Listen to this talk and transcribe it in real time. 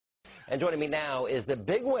And joining me now is the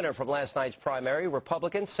big winner from last night's primary,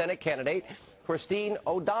 Republican Senate candidate Christine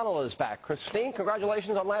O'Donnell is back. Christine,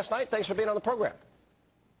 congratulations on last night. Thanks for being on the program.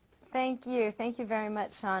 Thank you. Thank you very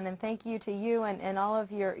much, Sean, and thank you to you and all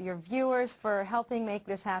of your viewers for helping make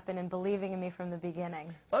this happen and believing in me from the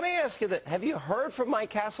beginning. Let me ask you that. Have you heard from Mike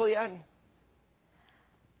Castle yet?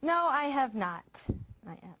 No, I have not.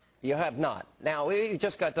 Not yet. You have not. Now, we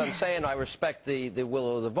just got done saying I respect the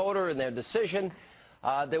will of the voter and their decision.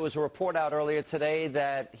 There was a report out earlier today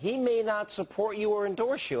that he may not support you or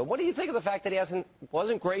endorse you. What do you think of the fact that he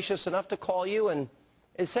wasn't gracious enough to call you and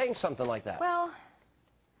is saying something like that? Well,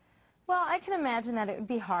 I can imagine that it would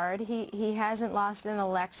be hard. He hasn't lost an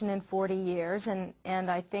election in 40 years, and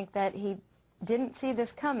I think that he didn't see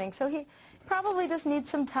this coming. So he probably just needs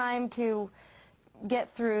some time to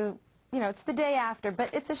get through. You know, it's the day after, but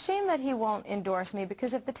it's a shame that he won't endorse me,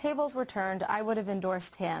 because if the tables were turned, I would have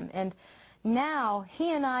endorsed him. And now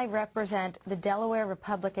he and I represent the Delaware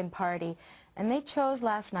Republican Party, and they chose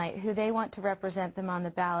last night who they want to represent them on the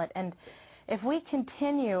ballot. And if we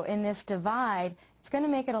continue in this divide, it's going to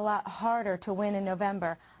make it a lot harder to win in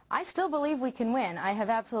November. I still believe we can win. I have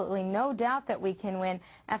absolutely no doubt that we can win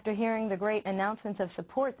after hearing the great announcements of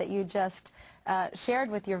support that you just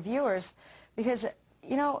shared with your viewers, because,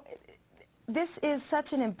 you know, this is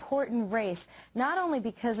such an important race, not only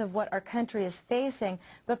because of what our country is facing,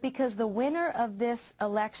 but because the winner of this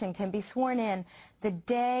election can be sworn in the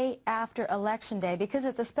day after Election Day, because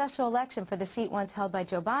it's a special election for the seat once held by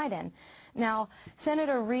Joe Biden. Now,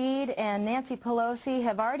 Senator Reid and Nancy Pelosi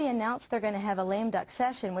have already announced they're going to have a lame duck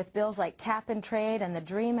session with bills like cap and trade and the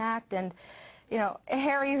DREAM Act, and you know,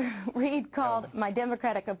 Harry Reid called my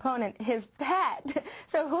Democratic opponent his pet.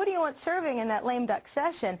 So who do you want serving in that lame duck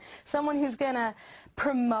session? Someone who's going to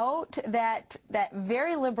promote that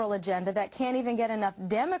very liberal agenda that can't even get enough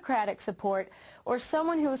Democratic support, or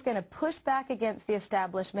someone who is going to push back against the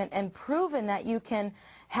establishment and proven that you can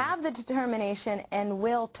have the determination and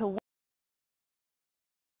will to win?